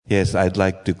Yes, I'd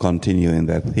like to continue in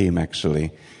that theme,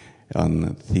 actually, on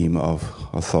the theme of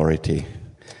authority.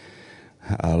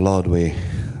 Lord, we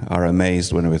are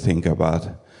amazed when we think about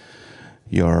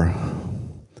your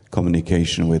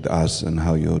communication with us and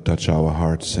how you touch our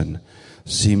hearts and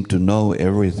seem to know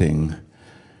everything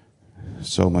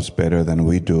so much better than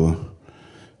we do.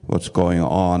 What's going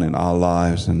on in our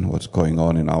lives and what's going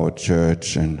on in our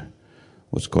church and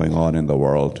what's going on in the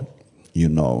world, you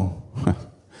know.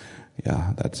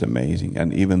 Yeah, that's amazing.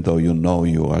 And even though you know,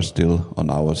 you are still on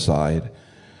our side.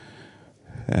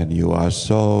 And you are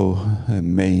so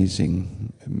amazingly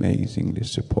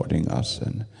supporting us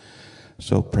and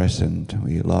so present.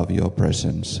 We love your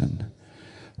presence, and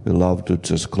we love to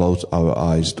just close our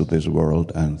eyes to this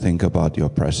world and think about your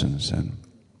presence. And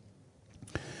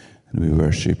we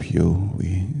worship you.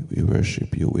 We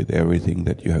worship you with everything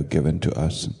that you have given to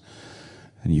us.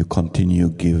 And you continue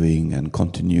giving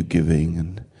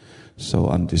and so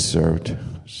undeserved,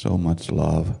 so much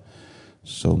love,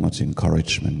 so much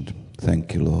encouragement.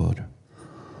 Thank you, Lord.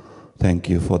 Thank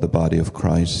you for the body of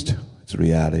Christ. It's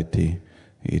reality.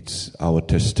 It's our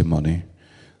testimony.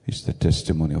 It's the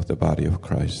testimony of the body of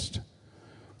Christ.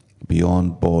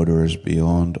 Beyond borders,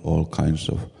 beyond all kinds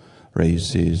of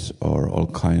races or all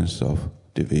kinds of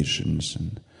divisions.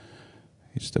 And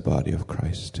it's the body of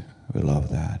Christ. We love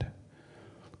that.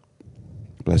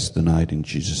 Bless the night in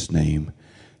Jesus' name.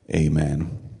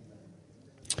 Amen.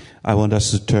 I want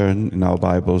us to turn in our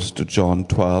Bibles to John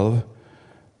 12,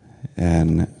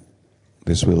 and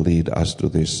this will lead us to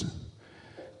this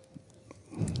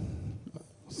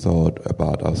thought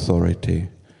about authority.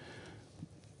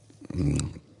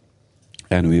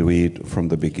 And we read from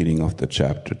the beginning of the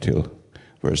chapter till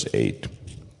verse 8.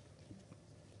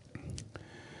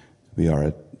 We are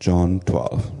at John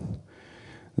 12.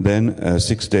 Then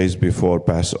 6 days before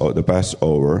the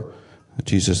Passover,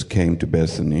 Jesus came to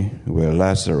Bethany, where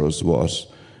Lazarus was,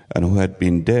 and who had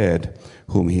been dead,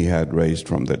 whom he had raised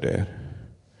from the dead.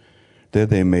 There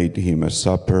they made him a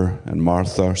supper, and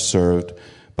Martha served,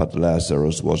 but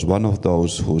Lazarus was one of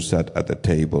those who sat at the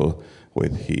table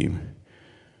with him.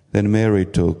 Then Mary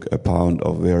took a pound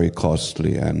of very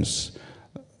costly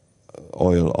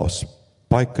oil of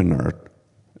spikenard,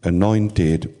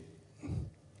 anointed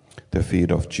the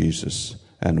feet of Jesus,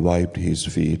 and wiped his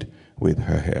feet with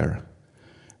her hair.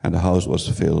 And the house was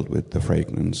filled with the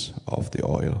fragrance of the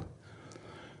oil.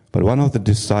 But one of the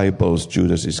disciples,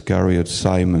 Judas Iscariot,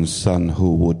 Simon's son,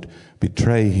 who would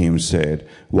betray him, said,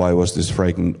 "Why was this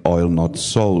fragrant oil not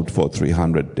sold for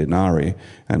 300 denarii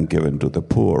and given to the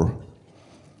poor?"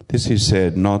 This he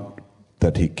said not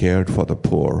that he cared for the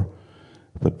poor,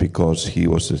 but because he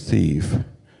was a thief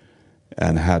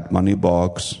and had money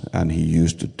box, and he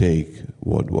used to take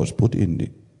what was put in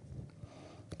it.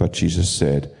 But Jesus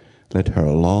said, "Let her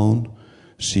alone.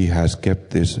 She has kept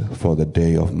this for the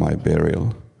day of my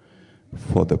burial.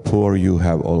 For the poor you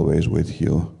have always with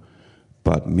you,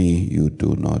 but me you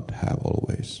do not have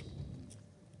always."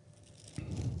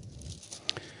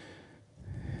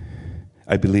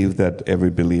 I believe that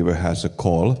every believer has a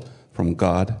call from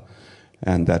God,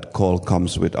 and that call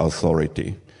comes with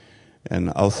authority.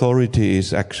 And authority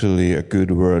is actually a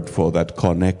good word for that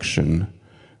connection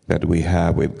that we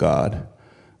have with God.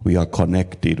 We are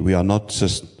connected. We are not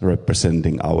just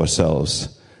representing ourselves,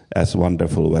 as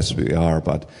wonderful as we are,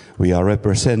 but we are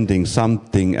representing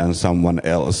something and someone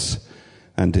else.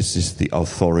 And this is the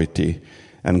authority.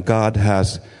 And God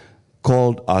has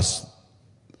called us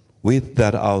with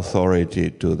that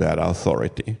authority to that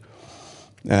authority.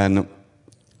 And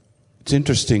it's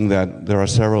interesting that there are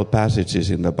several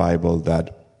passages in the Bible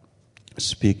that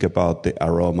speak about the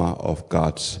aroma of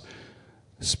God's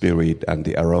Spirit and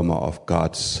the aroma of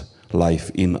God's life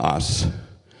in us.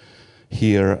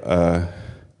 Here,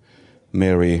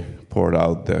 Mary poured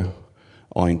out the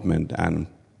ointment, and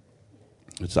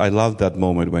I love that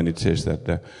moment when it says that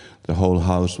the whole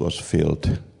house was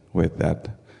filled with that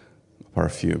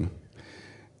perfume.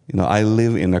 You know, I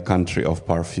live in a country of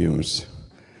perfumes.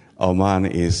 Oman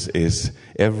is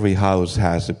every house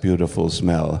has a beautiful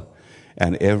smell,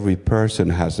 and every person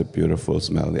has a beautiful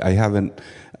smell.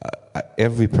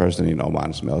 Every person in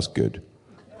Oman smells good.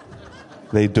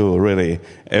 They do, really.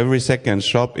 Every second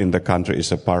shop in the country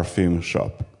is a perfume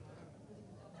shop.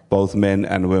 Both men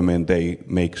and women, they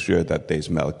make sure that they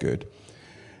smell good.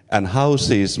 And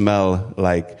houses smell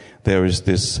like there is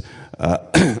this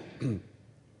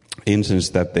incense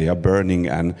that they are burning,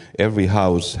 and every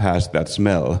house has that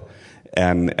smell.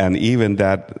 And even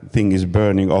that thing is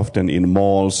burning often in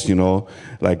malls, you know,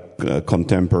 like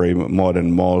contemporary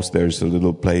modern malls. There's a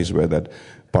little place where that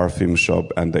perfume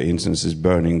shop and the incense is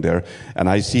burning there. And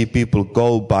I see people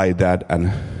go by that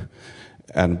and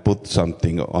and put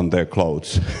something on their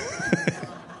clothes.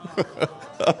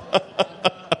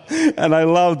 And I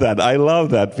love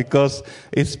that because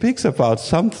it speaks about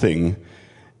something.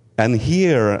 And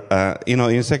here, in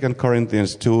 2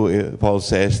 Corinthians 2, Paul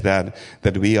says that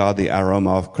we are the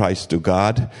aroma of Christ to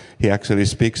God. He actually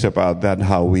speaks about that,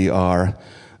 how we are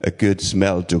a good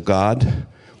smell to God.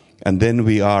 And then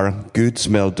we are good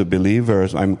smell to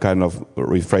believers. I'm kind of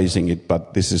rephrasing it,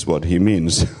 but this is what he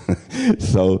means.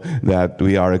 So that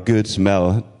we are a good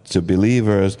smell to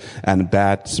believers and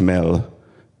bad smell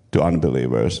to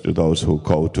unbelievers, to those who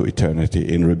go to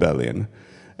eternity in rebellion.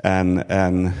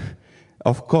 And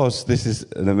of course, this is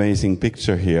an amazing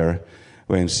picture here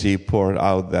when she poured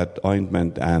out that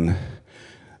ointment, and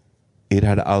it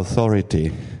had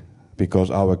authority because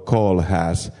our call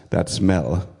has that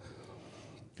smell.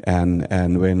 And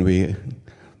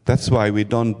that's why we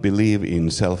don't believe in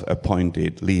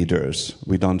self-appointed leaders.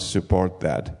 We don't support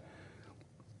that.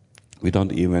 We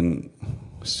don't even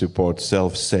support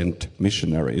self-sent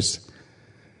missionaries,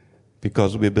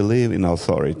 because we believe in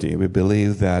authority. We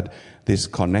believe that this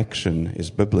connection is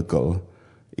biblical.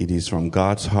 It is from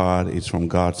God's heart, it's from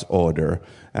God's order,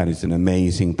 and it's an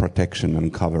amazing protection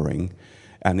and covering.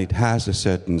 And it has a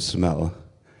certain smell.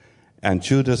 And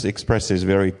Judas expresses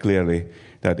very clearly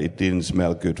that it didn't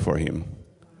smell good for him.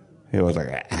 He was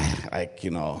like,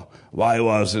 why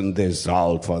wasn't this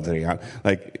salt for 3 hours?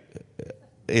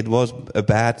 It was a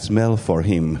bad smell for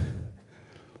him,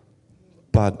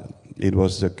 but it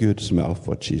was a good smell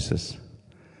for Jesus.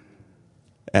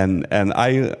 And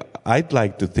I'd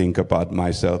like to think about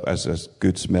myself as a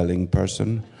good smelling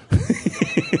person.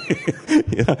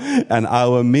 And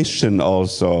our mission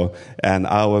also, and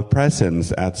our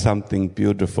presence at something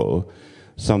beautiful,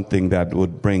 something that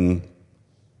would bring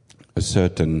a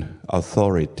certain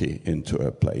authority into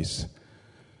a place.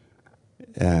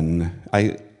 And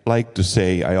I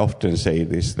often say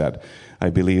this, that I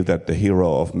believe that the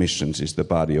hero of missions is the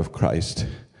body of Christ.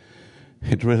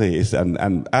 It really is.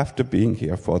 And after being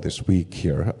here for this week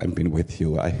here, I've been with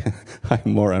you, I'm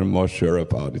more and more sure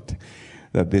about it.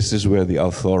 That this is where the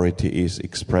authority is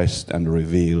expressed and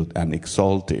revealed and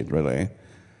exalted, really.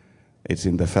 It's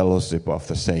in the fellowship of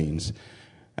the saints.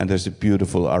 And there's a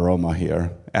beautiful aroma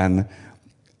here. And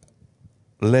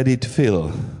let it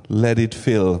fill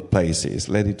places,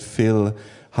 let it fill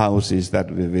houses that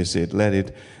we visit,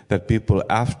 that people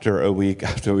after a week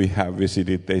after we have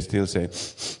visited, they still say,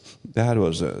 that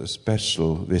was a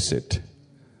special visit.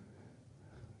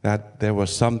 That there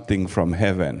was something from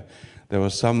heaven. There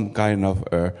was some kind of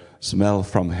a smell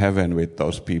from heaven with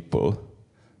those people.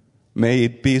 May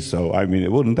it be so. I mean,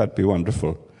 wouldn't that be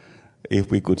wonderful if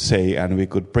we could say, and we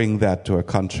could bring that to a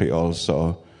country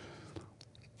also.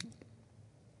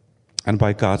 And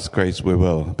by God's grace we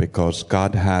will, because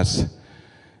God has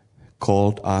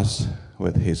called us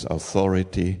with His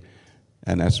authority,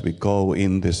 and as we go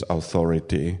in this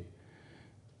authority,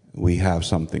 we have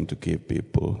something to give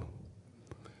people.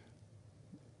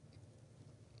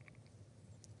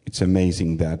 It's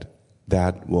amazing that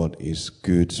what is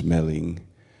good smelling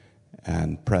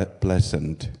and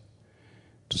pleasant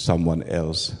to someone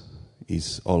else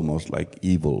is almost like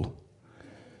evil,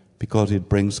 because it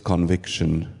brings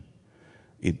conviction,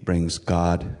 it brings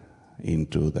God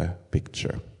into the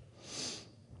picture.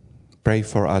 Pray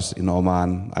for us in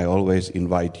Oman. I always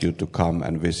invite you to come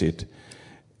and visit.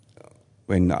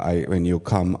 When you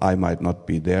come, I might not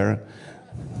be there.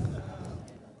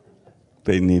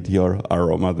 They need your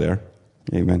aroma there.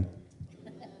 Amen.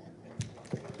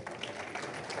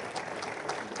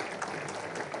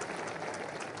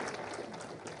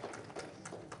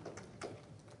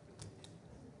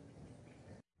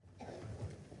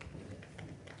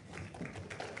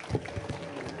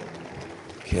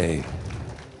 Okay.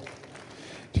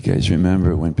 Do you guys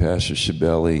remember when Pastor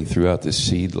Shabeli threw out the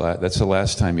seed? That's the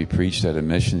last time he preached at a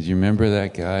mission. Do you remember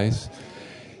that, guys?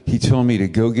 He told me to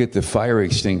go get the fire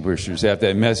extinguishers after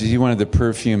that message. He wanted the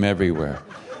perfume everywhere.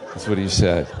 That's what he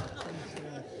said.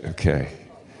 Okay.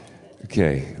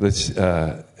 Let's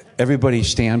everybody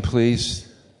stand,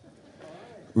 please.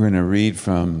 We're going to read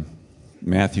from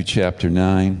Matthew chapter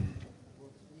 9.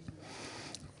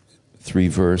 3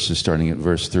 verses, starting at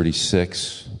verse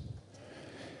 36.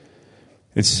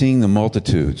 And seeing the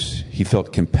multitudes, he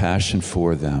felt compassion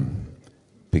for them,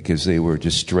 because they were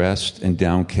distressed and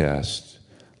downcast,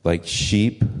 like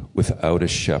sheep without a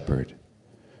shepherd.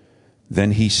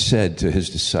 Then he said to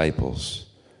his disciples,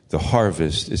 "The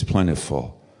harvest is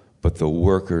plentiful, but the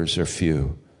workers are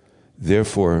few.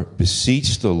 Therefore,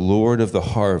 beseech the Lord of the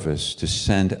harvest to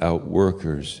send out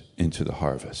workers into the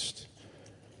harvest."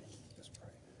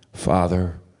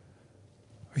 Father,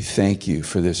 We thank you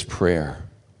for this prayer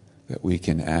that we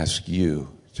can ask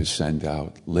you to send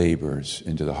out laborers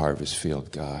into the harvest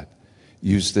field, God.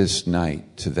 Use this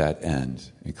night to that end.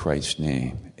 In Christ's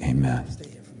name, amen.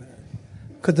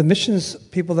 Could the missions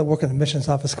people that work in the missions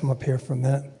office come up here for a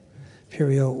minute?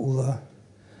 Pirio, Ula,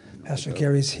 Pastor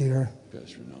Gary's here,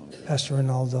 Pastor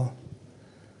Ronaldo,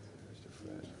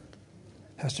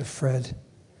 Pastor Fred.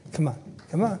 Come on.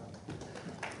 Come on,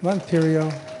 Pirio.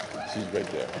 She's right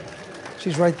there.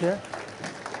 She's right there.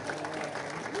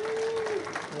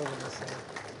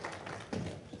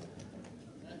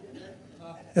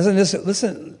 Isn't this,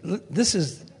 listen, this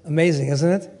is amazing, isn't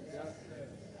it?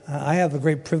 I have the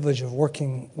great privilege of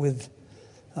working with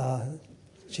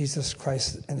Jesus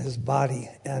Christ and his body.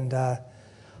 And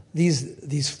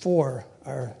these four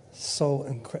are so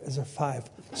incredible. Is there five?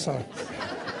 Sorry.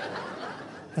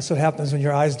 That's what happens when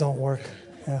your eyes don't work.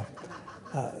 Yeah.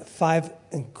 Five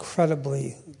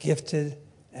incredibly gifted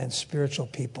and spiritual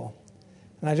people.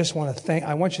 And I just want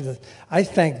to I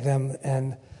thank them.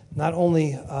 And not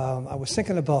only, I was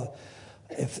thinking about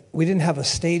if we didn't have a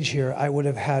stage here, I would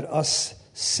have had us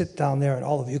sit down there and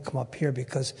all of you come up here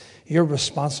because you're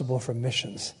responsible for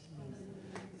missions.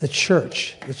 The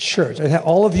church.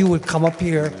 All of you would come up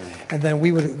here and then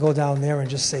we would go down there and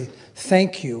just say,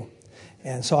 thank you.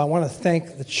 And so I want to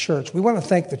thank the church. We want to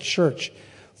thank the church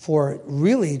for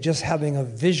really just having a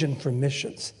vision for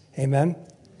missions. Amen?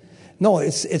 No,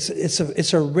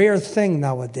 it's a rare thing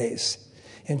nowadays.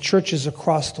 In churches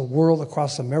across the world,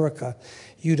 across America,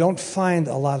 you don't find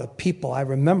a lot of people. I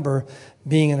remember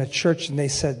being in a church and they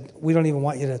said, we don't even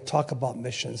want you to talk about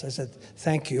missions. I said,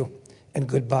 thank you and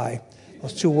goodbye.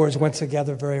 Those two words went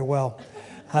together very well.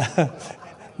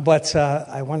 But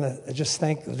I want to just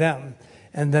thank them.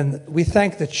 And then we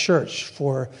thank the church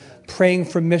for praying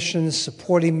for missions,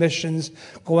 supporting missions,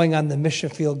 going on the mission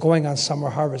field, going on summer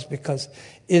harvest, because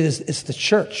it's the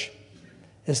church.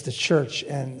 It's the church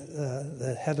and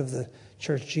the head of the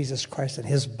church, Jesus Christ, and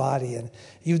his body. And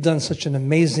you've done such an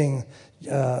amazing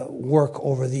work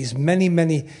over these many,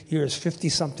 many years,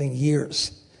 50-something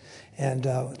years. And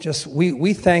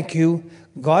we thank you.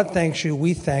 God thanks you.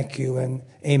 We thank you. And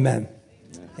amen.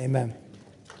 Amen.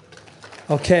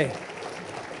 Okay.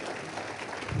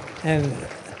 And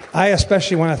I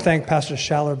especially want to thank Pastor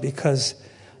Schaller because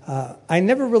I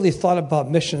never really thought about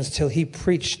missions till he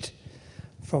preached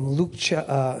from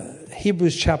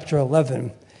Hebrews chapter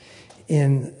 11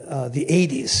 in the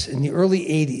 80s, in the early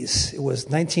 80s. It was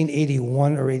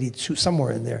 1981 or 82,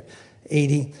 somewhere in there,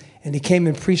 80. And he came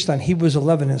and preached on Hebrews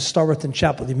 11 in Starreton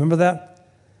Chapel. Do you remember that?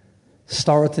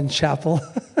 Starreton Chapel.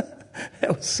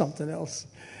 That was something else.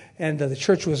 And the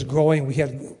church was growing.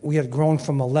 We had grown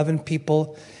from 11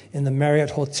 people in the Marriott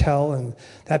Hotel, and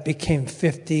that became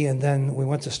 50. And then we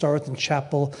went to Starreton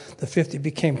Chapel. The 50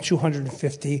 became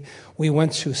 250. We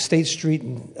went to State Street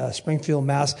in Springfield,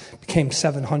 Mass. Became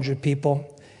 700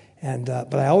 people. And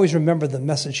but I always remember the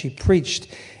message he preached,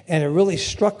 and it really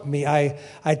struck me. I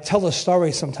tell the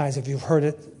story sometimes if you've heard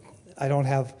it. I don't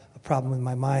have a problem in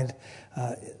my mind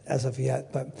as of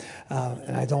yet, but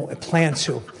and I don't plan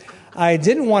to. I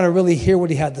didn't want to really hear what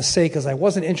he had to say because I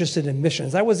wasn't interested in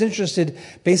missions. I was interested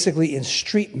basically in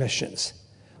street missions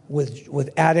with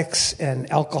addicts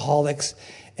and alcoholics,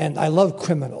 and I love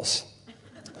criminals.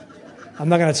 I'm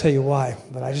not going to tell you why,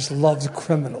 but I just loved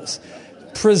criminals.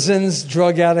 Prisons,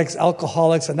 drug addicts,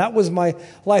 alcoholics, and that was my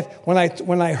life. When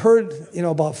I heard,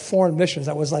 about foreign missions,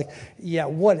 I was like, yeah,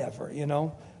 whatever,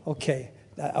 okay.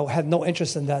 I had no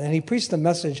interest in that. And he preached a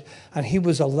message on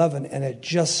Hebrews 11, and it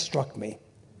just struck me.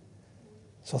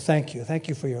 So thank you. Thank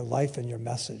you for your life and your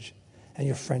message and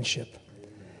your friendship.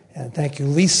 And thank you,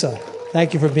 Lisa.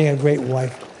 Thank you for being a great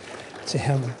wife to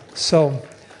him. So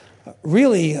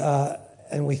really,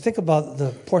 and we think about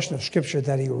the portion of Scripture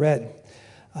that he read,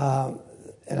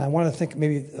 and I want to think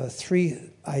maybe three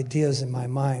ideas in my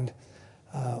mind.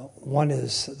 One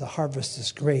is the harvest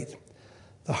is great.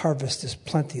 The harvest is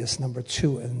plenteous, number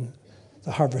 2, and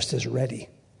the harvest is ready,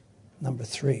 number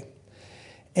 3.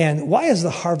 And why is the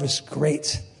harvest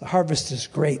great? The harvest is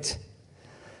great.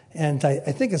 And I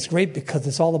think it's great because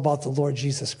it's all about the Lord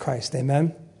Jesus Christ.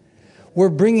 Amen? We're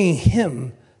bringing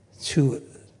him to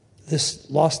this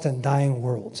lost and dying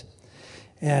world.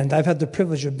 And I've had the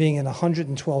privilege of being in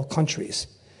 112 countries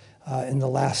in the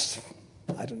last,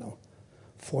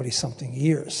 40-something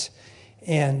years.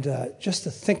 And just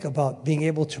to think about being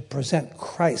able to present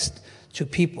Christ to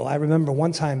people. I remember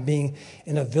one time being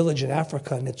in a village in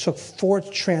Africa, and it took 4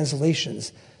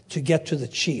 translations to get to the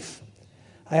chief.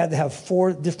 I had to have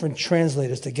 4 different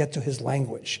translators to get to his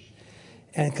language.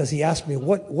 And because he asked me,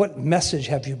 what message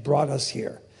have you brought us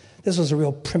here? This was a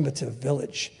real primitive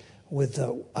village with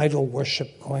idol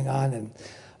worship going on,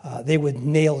 and they would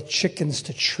nail chickens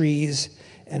to trees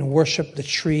and worship the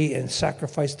tree and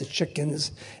sacrifice the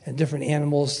chickens and different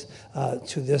animals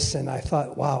to this. And I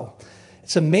thought, wow,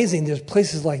 it's amazing. There's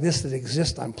places like this that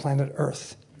exist on planet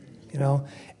Earth,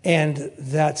 and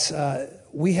that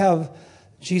we have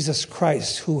Jesus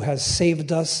Christ who has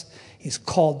saved us. He's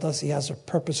called us. He has a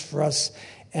purpose for us.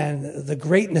 And the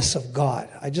greatness of God.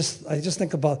 I just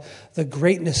think about the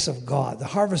greatness of God. The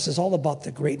harvest is all about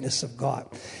the greatness of God.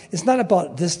 It's not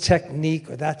about this technique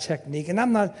or that technique. And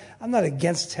I'm not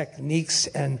against techniques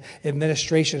and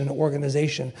administration and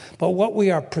organization. But what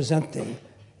we are presenting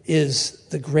is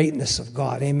the greatness of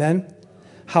God. Amen?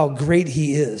 How great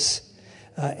He is.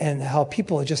 And how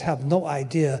people just have no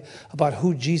idea about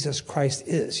who Jesus Christ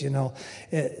is.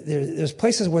 There's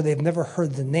places where they've never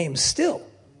heard the name still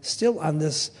on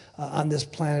this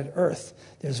planet Earth.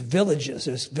 There's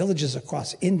villages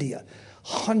across India,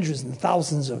 hundreds and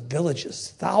thousands of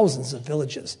villages.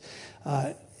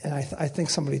 And I think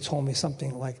somebody told me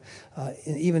something like,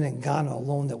 even in Ghana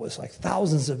alone, there was like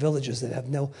thousands of villages that have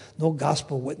no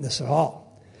gospel witness at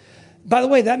all. By the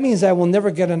way, that means I will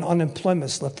never get an unemployment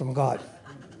slip from God.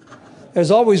 There's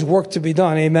always work to be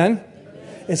done, amen?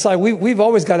 It's like we've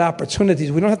always got opportunities.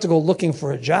 We don't have to go looking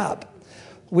for a job.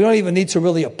 We don't even need to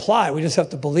really apply. We just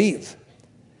have to believe.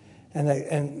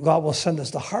 And God will send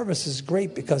us. The harvest is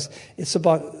great because it's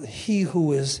about He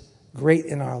who is great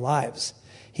in our lives.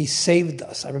 He saved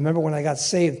us. I remember when I got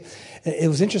saved. It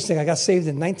was interesting. I got saved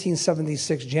in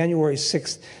 1976, January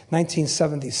 6th,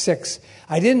 1976.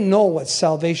 I didn't know what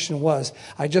salvation was.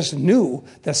 I just knew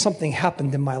that something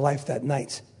happened in my life that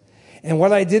night. And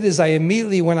what I did is I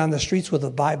immediately went on the streets with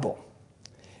a Bible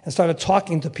and started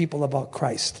talking to people about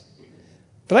Christ.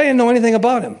 But I didn't know anything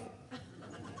about Him.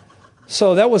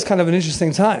 So that was kind of an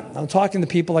interesting time. I'm talking to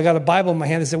people. I got a Bible in my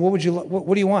hand. They said, what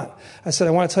do you want? I said,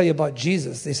 I want to tell you about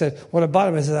Jesus. They said, what about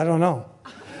Him? I said, I don't know.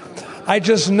 I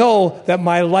just know that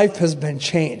my life has been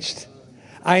changed.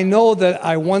 I know that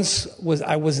I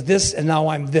was this and now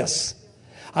I'm this.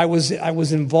 I was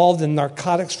involved in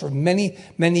narcotics for many,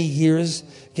 many years,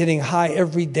 getting high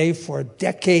every day for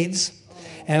decades.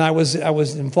 And I was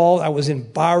involved. I was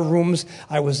in bar rooms.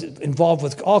 I was involved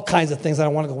with all kinds of things. I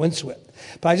don't want to go into it.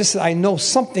 But I just said, I know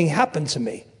something happened to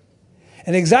me.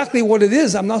 And exactly what it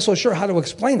is, I'm not so sure how to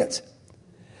explain it.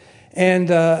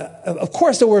 And of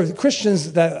course, there were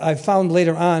Christians that I found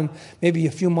later on, maybe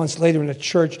a few months later in a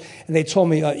church, and they told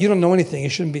me, you don't know anything. You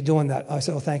shouldn't be doing that. I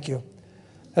said, oh, thank you.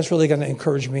 That's really going to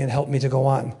encourage me and help me to go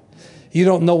on. You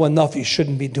don't know enough. You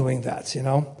shouldn't be doing that,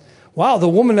 Wow, the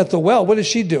woman at the well, what did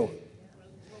she do?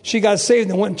 She got saved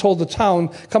and went and told the town,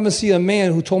 come and see a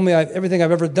man who told me everything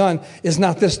I've ever done is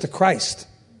not this to Christ.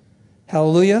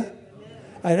 Hallelujah.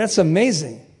 That's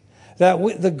amazing.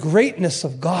 The greatness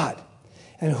of God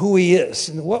and who He is.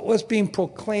 And what was being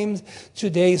proclaimed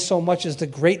today so much is the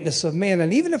greatness of man.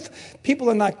 And even if people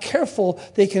are not careful,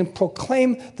 they can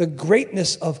proclaim the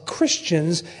greatness of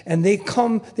Christians and they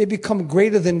become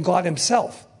greater than God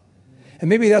Himself. And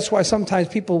maybe that's why sometimes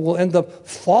people will end up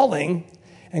falling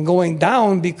and going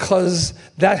down because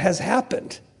that has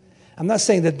happened. I'm not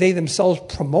saying that they themselves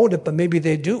promote it, but maybe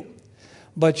they do.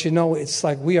 But it's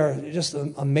like we are just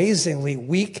amazingly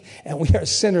weak and we are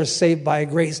sinners saved by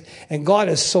grace. And God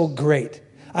is so great.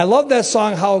 I love that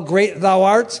song, How Great Thou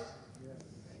Art.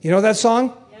 You know that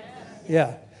song?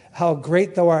 Yeah. How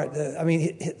great Thou art.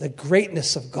 The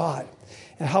greatness of God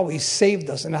and how He saved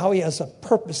us and how He has a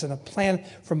purpose and a plan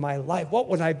for my life. What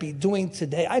would I be doing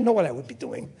today? I know what I would be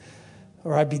doing.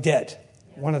 Or I'd be dead,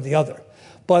 one or the other.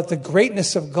 But the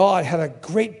greatness of God had a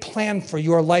great plan for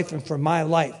your life and for my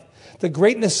life. The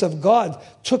greatness of God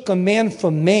took a man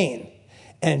from Maine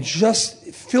and just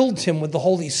filled him with the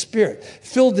Holy Spirit,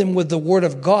 filled him with the Word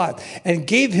of God, and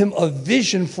gave him a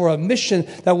vision for a mission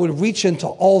that would reach into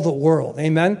all the world.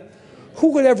 Amen?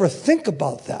 Who could ever think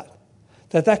about that?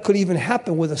 That could even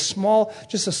happen with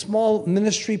just a small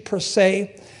ministry per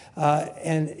se.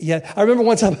 And yet, I remember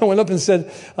one time I went up and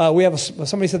said,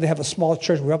 somebody said they have a small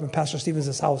church. We were up in Pastor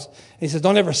Stevens' house. And he said,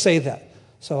 don't ever say that.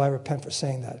 So I repent for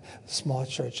saying that. Small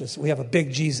churches. We have a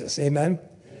big Jesus. Amen?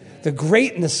 The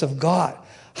greatness of God.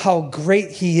 How great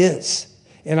He is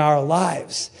in our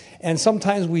lives. And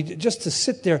sometimes just to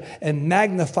sit there and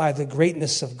magnify the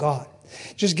greatness of God.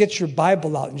 Just get your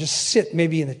Bible out and just sit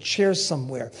maybe in a chair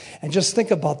somewhere and just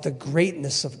think about the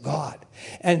greatness of God.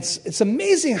 And it's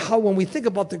amazing how when we think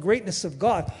about the greatness of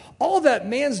God, all that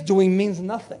man's doing means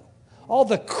nothing. All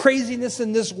the craziness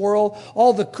in this world,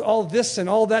 all this and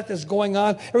all that that's going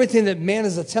on, everything that man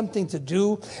is attempting to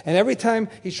do, and every time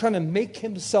he's trying to make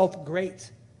himself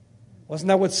great. Wasn't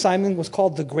that what Simon was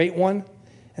called, the great one?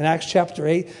 in Acts chapter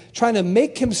 8, trying to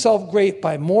make himself great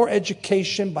by more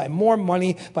education, by more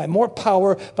money, by more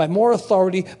power, by more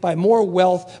authority, by more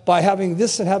wealth, by having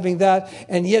this and having that.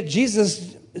 And yet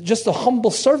Jesus, just a humble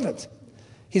servant.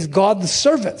 He's God the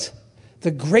servant.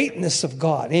 The greatness of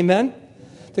God. Amen?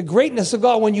 The greatness of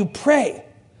God when you pray.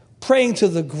 Praying to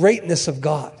the greatness of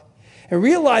God. And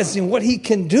realizing what he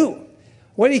can do.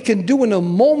 What he can do in a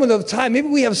moment of time. Maybe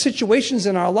we have situations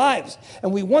in our lives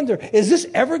and we wonder, is this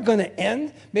ever going to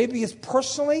end? Maybe it's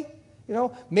personally,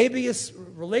 maybe it's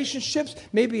relationships,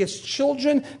 maybe it's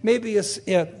children, maybe it's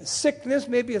sickness,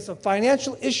 maybe it's a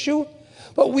financial issue.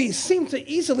 But we seem to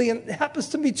easily, and it happens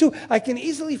to me too, I can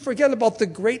easily forget about the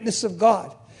greatness of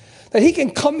God. That he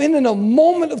can come in a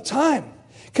moment of time.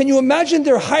 Can you imagine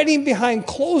they're hiding behind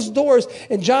closed doors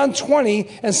in John 20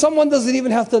 and someone doesn't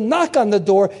even have to knock on the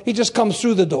door, he just comes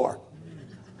through the door.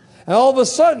 And all of a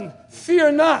sudden, fear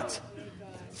not.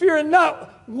 Fear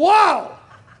not. Wow!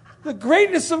 The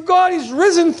greatness of God, he's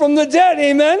risen from the dead,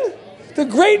 amen? The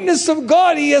greatness of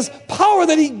God, he has power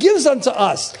that he gives unto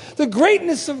us. The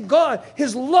greatness of God,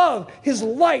 his love, his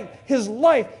light, his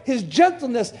life, his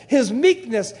gentleness, his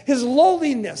meekness, his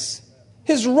lowliness,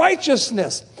 his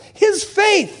righteousness, his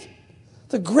faith.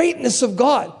 The greatness of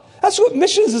God. That's what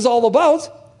missions is all about.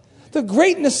 The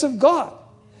greatness of God.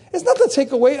 It's not to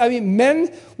take away. I mean,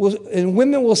 men and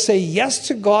women will say yes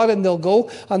to God and they'll go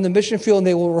on the mission field and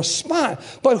they will respond.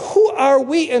 But who are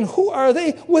we and who are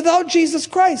they without Jesus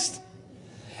Christ?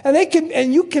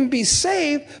 And you can be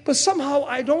saved, but somehow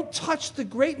I don't touch the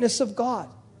greatness of God.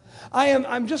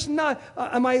 I'm just not,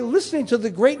 am I listening to the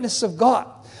greatness of God?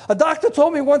 A doctor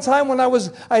told me one time when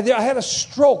I had a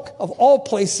stroke of all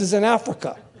places in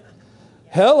Africa.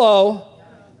 Hello.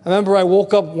 I remember I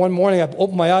woke up one morning, I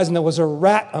opened my eyes and there was a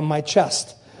rat on my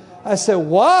chest. I said,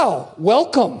 wow,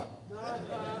 welcome.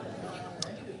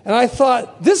 And I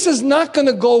thought, this is not going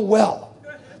to go well.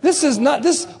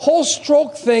 This whole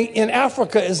stroke thing in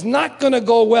Africa is not going to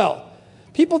go well.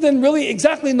 People didn't really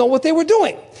exactly know what they were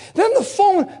doing. Then the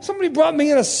phone, somebody brought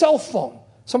me in a cell phone,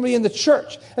 somebody in the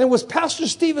church, and it was Pastor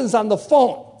Stevens on the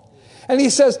phone. And he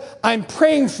says, I'm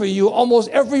praying for you almost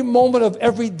every moment of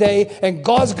every day, and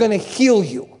God's going to heal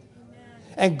you.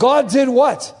 And God did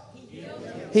what?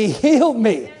 He healed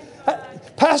me.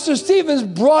 Pastor Stevens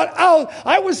brought out,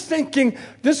 I was thinking,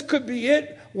 this could be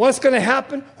it. What's going to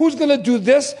happen? Who's going to do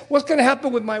this? What's going to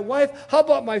happen with my wife? How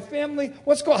about my family?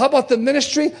 How about the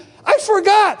ministry? I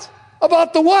forgot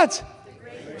about the what?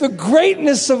 The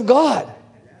greatness of God.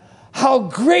 How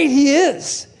great he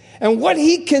is. And what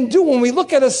he can do when we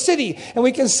look at a city and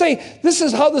we can say, this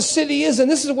is how the city is and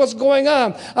this is what's going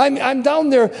on. I'm down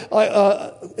there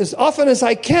as often as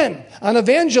I can on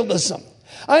evangelism.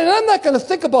 And I'm not going to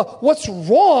think about what's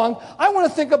wrong. I want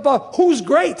to think about who's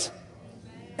great.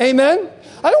 Amen?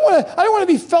 I don't want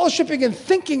to be fellowshipping and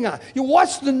thinking on. You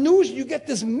watch the news and you get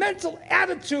this mental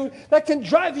attitude that can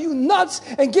drive you nuts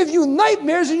and give you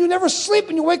nightmares and you never sleep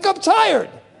and you wake up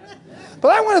tired.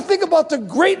 But I want to think about the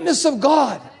greatness of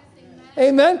God.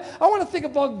 Amen? I want to think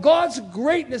about God's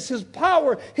greatness, his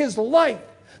power, his life,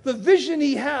 the vision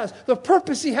he has, the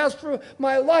purpose he has for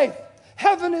my life.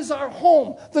 Heaven is our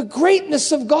home, the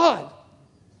greatness of God.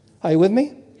 Are you with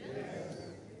me?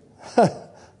 Yes.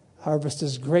 Harvest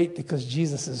is great because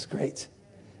Jesus is great.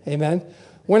 Amen?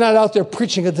 We're not out there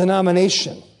preaching a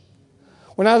denomination.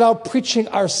 We're not out preaching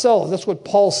ourselves. That's what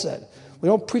Paul said. We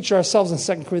don't preach ourselves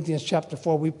in 2 Corinthians chapter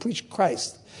 4. We preach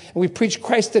Christ. And we preach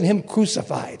Christ and him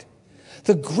crucified.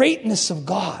 The greatness of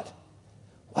God.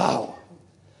 Wow.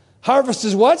 Harvest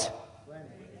is what?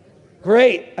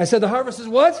 Great. I said the harvest is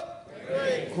what?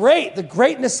 Great. Great. The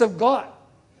greatness of God.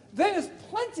 Then it's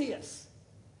plenteous.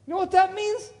 You know what that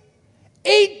means?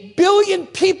 8 billion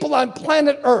people on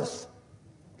planet Earth.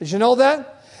 Did you know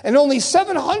that? And only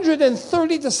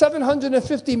 730 to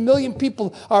 750 million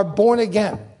people are born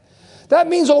again. That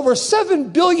means over 7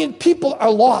 billion people are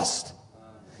lost.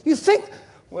 You think,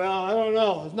 well, I don't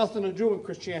know. There's nothing to do with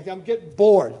Christianity. I'm getting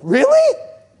bored. Really?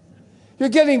 You're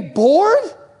getting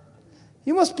bored?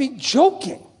 You must be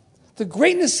joking. The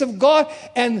greatness of God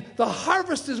and the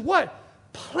harvest is what?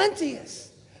 Plenteous.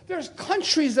 There's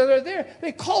countries that are there.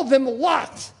 They call them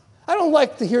locked. I don't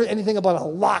like to hear anything about a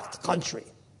locked country.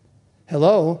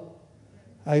 Hello?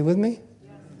 Are you with me?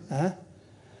 Huh?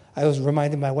 I was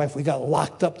reminding my wife, we got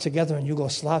locked up together in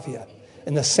Yugoslavia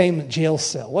in the same jail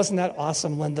cell. Wasn't that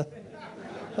awesome, Linda?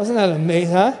 Wasn't that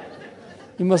amazing, huh?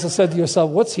 You must have said to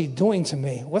yourself, what's he doing to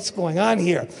me? What's going on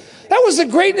here? That was the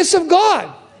greatness of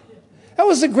God. That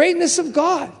was the greatness of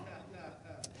God.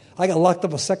 I got locked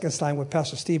up a second time with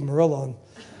Pastor Steve Murillo, and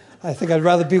I think I'd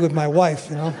rather be with my wife,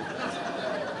 you know.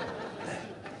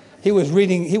 He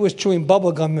was chewing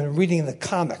bubble gum and reading the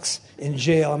comics in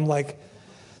jail. I'm like,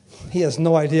 he has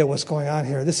no idea what's going on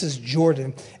here. This is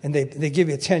Jordan, and they give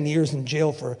you 10 years in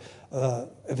jail for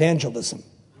evangelism,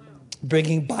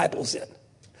 bringing Bibles in.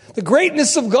 The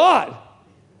greatness of God.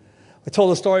 I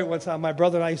told a story one time. My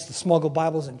brother and I used to smuggle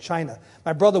Bibles in China.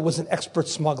 My brother was an expert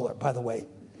smuggler, by the way.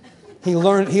 He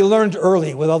learned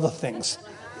early with other things.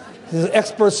 He's an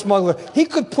expert smuggler. He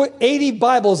could put 80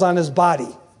 Bibles on his body.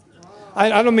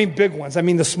 I don't mean big ones. I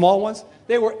mean the small ones.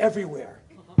 They were everywhere.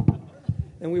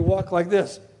 And we walk like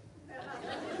this.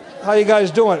 How you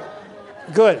guys doing?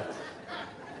 Good.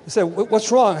 He said,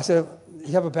 what's wrong? I said,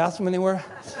 you have a bathroom anywhere?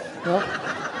 No?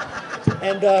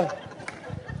 And the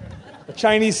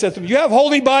Chinese said to me, you have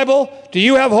Holy Bible? Do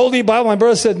you have Holy Bible? My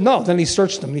brother said, no. Then he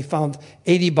searched them. And he found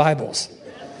 80 Bibles.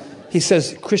 He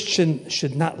says, Christian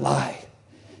should not lie.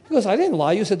 He goes, I didn't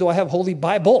lie. You said, do I have Holy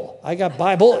Bible? I got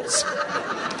Bibles.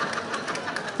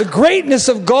 The greatness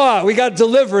of God. We got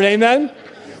delivered. Amen?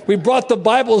 We brought the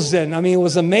Bibles in. I mean, it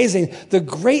was amazing. The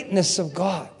greatness of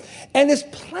God. And it's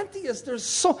plenteous.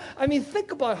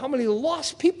 Think about how many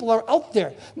lost people are out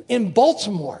there in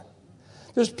Baltimore.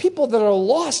 There's people that are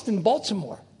lost in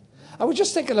Baltimore. I was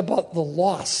just thinking about the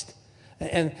lost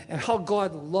and how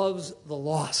God loves the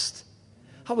lost.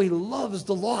 How he loves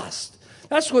the lost.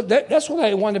 That's what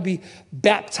I want to be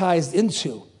baptized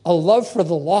into. A love for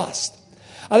the lost.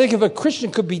 I think if a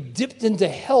Christian could be dipped into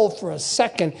hell for a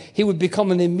second, he would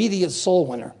become an immediate soul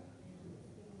winner.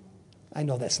 I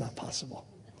know that's not possible.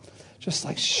 Just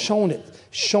like shown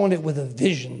it with a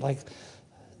vision, like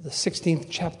the 16th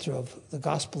chapter of the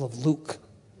Gospel of Luke.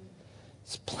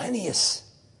 It's plenteous.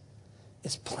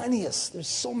 It's plenteous. There's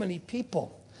so many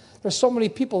people. There's so many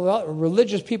people,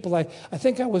 religious people. I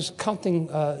think I was counting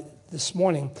this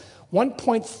morning,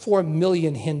 1.4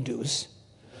 million Hindus,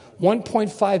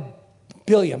 1.4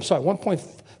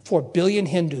 billion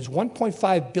Hindus,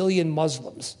 1.5 billion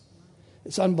Muslims.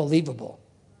 It's unbelievable.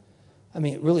 I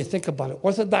mean, really think about it.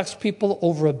 Orthodox people,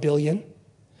 over 1 billion.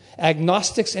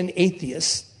 Agnostics and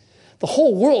atheists. The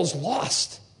whole world's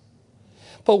lost.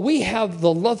 But we have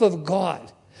the love of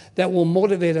God that will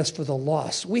motivate us for the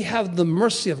lost. We have the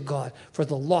mercy of God for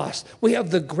the lost. We have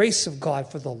the grace of God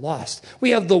for the lost. We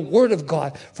have the word of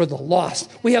God for the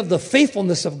lost. We have the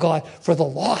faithfulness of God for the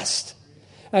lost.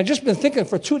 And I've just been thinking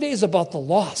for 2 days about the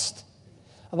lost,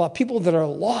 about people that are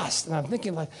lost. And I'm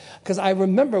thinking because I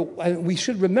remember, we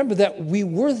should remember that we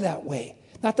were that way.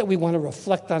 Not that we want to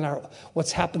reflect on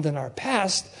what's happened in our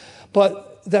past, but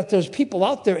that there's people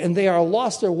out there and they are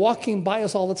lost. They're walking by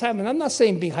us all the time. And I'm not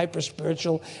saying be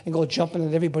hyper-spiritual and go jumping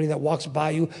at everybody that walks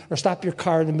by you or stop your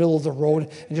car in the middle of the road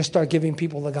and just start giving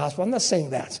people the gospel. I'm not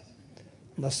saying that.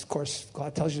 Unless, of course,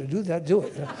 God tells you to do that, do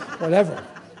it. Whatever.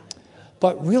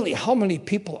 But really, how many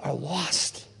people are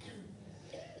lost?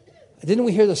 Didn't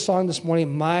we hear the song this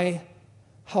morning, my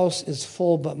house is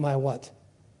full, but my what?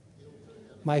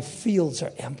 My fields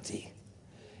are empty.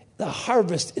 The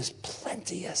harvest is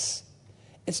plenteous.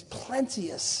 It's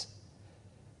plenteous.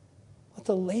 But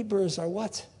the laborers are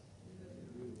what?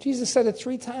 Jesus said it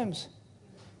 3 times.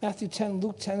 Matthew 10,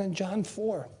 Luke 10, and John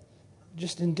 4.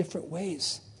 Just in different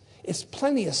ways. It's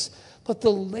plenteous, but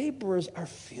the laborers are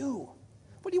few.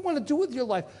 What do you want to do with your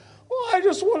life? Well, I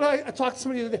talked to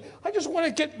somebody the other day. I just want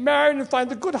to get married and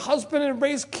find a good husband and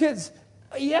raise kids.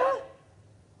 Yeah?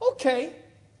 Okay,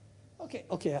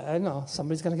 I know.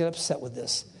 Somebody's going to get upset with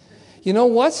this. You know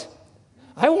what?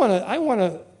 I want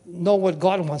to know what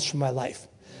God wants for my life.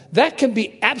 That can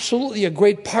be absolutely a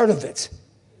great part of it.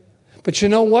 But you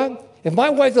know what? If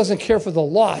my wife doesn't care for the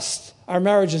lost, our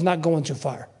marriage is not going too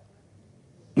far.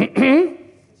 Isn't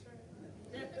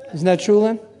that true,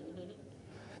 Lynn?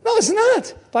 No, it's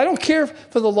not. If I don't care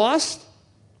for the lost,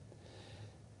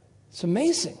 it's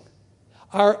amazing.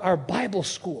 Our Bible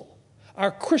school, our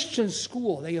Christian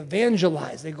school, they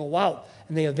evangelize. They go out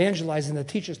and they evangelize and the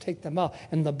teachers take them out.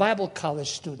 And the Bible college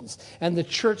students and the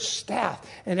church staff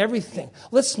and everything.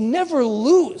 Let's never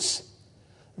lose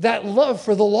that love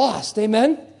for the lost.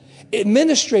 Amen?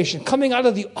 Administration, coming out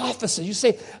of the offices. You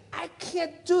say, I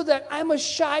can't do that. I'm a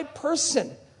shy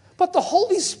person. But the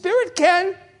Holy Spirit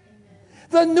can.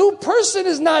 The new person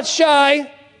is not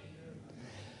shy.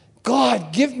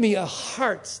 God, give me a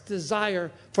heart's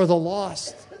desire for the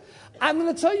lost. I'm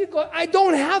going to tell you, God, I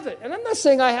don't have it. And I'm not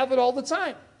saying I have it all the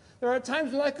time. There are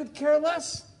times when I could care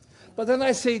less. But then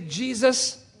I say,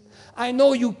 Jesus, I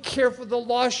know you care for the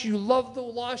lost. You love the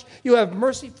lost. You have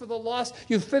mercy for the lost.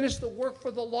 You finish the work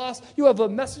for the lost. You have a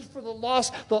message for the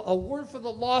lost, a word for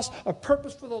the lost, a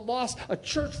purpose for the lost, a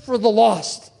church for the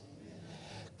lost.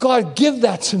 God, give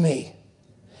that to me.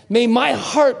 May my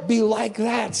heart be like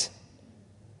that.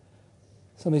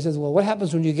 Somebody says, well, what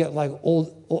happens when you get like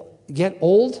old? Get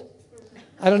old?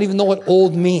 I don't even know what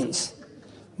old means.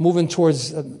 Moving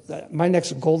towards, my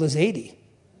next goal is 80.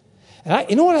 And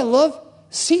you know what I love?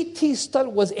 C.T. Studd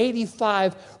was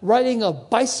 85 riding a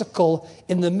bicycle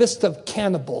in the midst of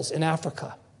cannibals in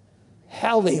Africa.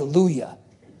 Hallelujah.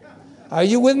 Are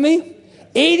you with me?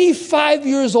 85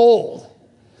 years old.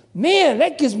 Man,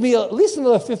 that gives me at least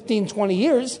another 15, 20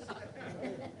 years.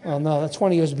 Well, no, that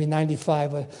 20 years would be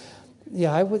 95. But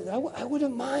yeah, I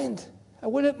wouldn't mind. I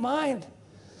wouldn't mind.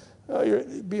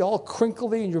 You'd be all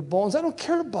crinkly in your bones. I don't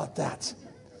care about that.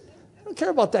 I don't care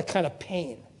about that kind of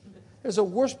pain. There's a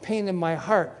worse pain in my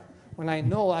heart when I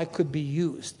know I could be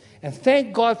used. And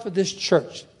thank God for this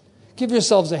church. Give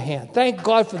yourselves a hand. Thank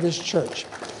God for this church.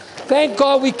 Thank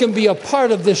God we can be a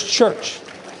part of this church.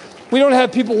 We don't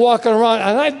have people walking around.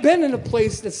 And I've been in a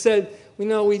place that said,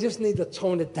 we just need to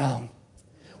tone it down.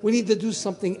 We need to do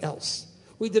something else.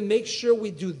 We need to make sure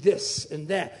we do this and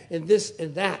that and this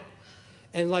and that.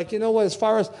 And like, as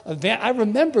far as, I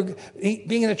remember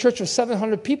being in a church with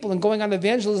 700 people and going on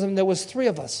evangelism, there was 3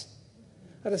 of us.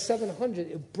 Out of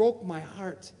 700, it broke my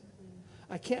heart.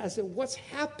 I said, what's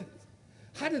happened?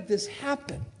 How did this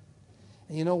happen?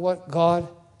 And you know what, God,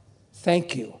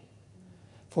 thank you.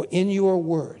 For in your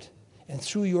word and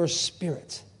through your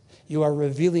spirit, you are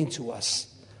revealing to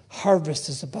us, harvest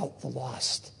is about the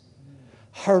lost.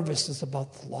 Harvest is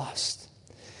about the lost.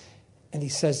 And he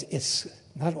says, it's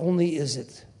not only is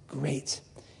it great,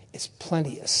 it's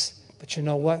plenteous. But you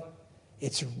know what?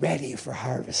 It's ready for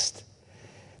harvest.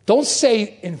 Don't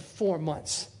say in 4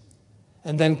 months,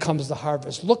 and then comes the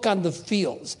harvest. Look on the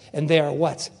fields, and they are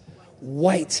what?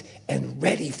 White and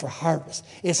ready for harvest.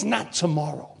 It's not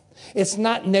tomorrow. It's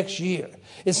not next year.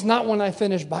 It's not when I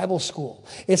finish Bible school.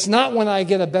 It's not when I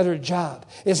get a better job.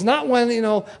 It's not when,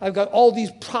 I've got all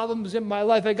these problems in my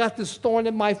life. I got this thorn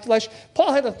in my flesh.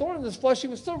 Paul had a thorn in his flesh. He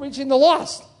was still reaching the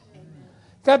lost.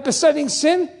 Got besetting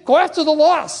sin? Go after the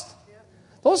lost.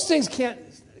 Those things can't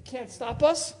stop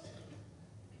us.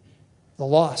 The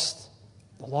lost.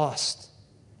 The lost.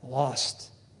 The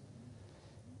lost.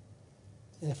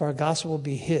 And if our gospel will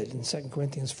be hid, in 2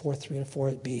 Corinthians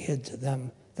 4:3-4, it be hid to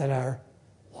them that are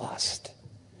lost.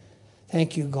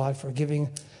 Thank you, God, for giving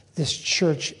this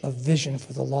church a vision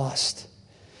for the lost.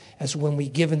 As when we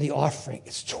give in the offering,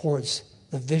 it's towards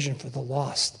the vision for the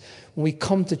lost. When we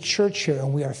come to church here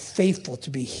and we are faithful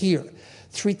to be here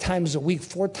 3 times a week,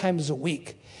 4 times a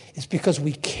week, it's because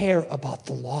we care about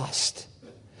the lost.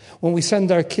 When we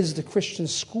send our kids to Christian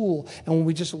school and when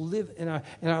we just live in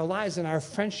our lives and our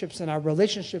friendships and our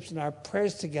relationships and our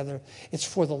prayers together, it's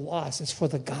for the lost. It's for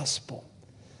the gospel.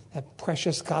 That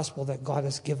precious gospel that God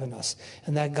has given us.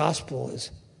 And that gospel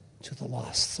is to the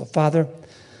lost. So, Father,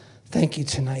 thank you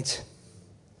tonight.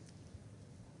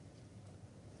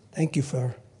 Thank you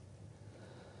for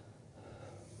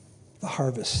the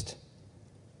harvest.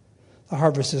 The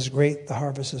harvest is great. The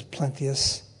harvest is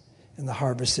plenteous. And the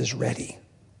harvest is ready.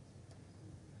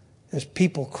 There's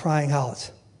people crying out,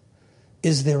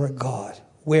 is there a God?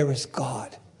 Where is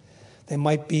God? They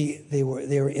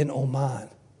were in Oman.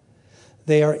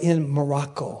 They are in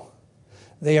Morocco.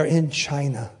 They are in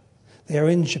China. They are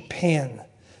in Japan.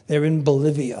 They're in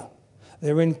Bolivia.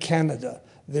 They're in Canada.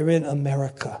 They're in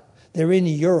America. They're in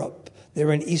Europe.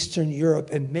 They're in Eastern Europe.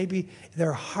 And maybe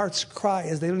their hearts cry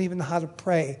as they don't even know how to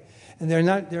pray. And they're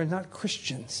not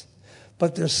Christians.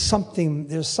 But there's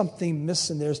something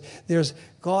missing.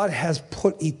 God has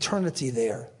put eternity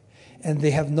there. And they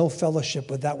have no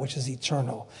fellowship with that which is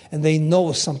eternal. And they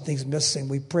know something's missing.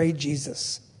 We pray,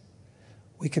 Jesus,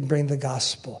 we can bring the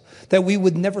gospel. That we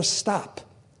would never stop.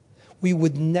 We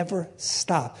would never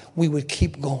stop. We would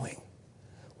keep going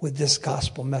with this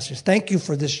gospel message. Thank you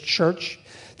for this church.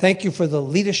 Thank you for the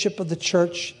leadership of the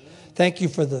church. Thank you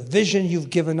for the vision you've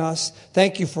given us.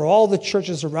 Thank you for all the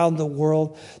churches around the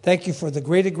world. Thank you for the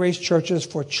Greater Grace churches,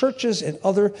 for churches and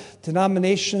other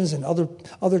denominations and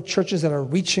other churches that are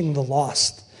reaching the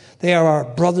lost. They are our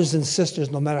brothers and sisters,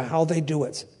 no matter how they do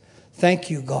it. Thank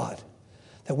you, God,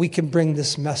 that we can bring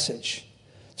this message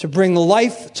to bring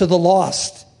life to the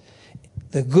lost.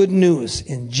 The good news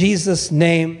in Jesus'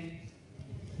 name,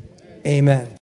 amen.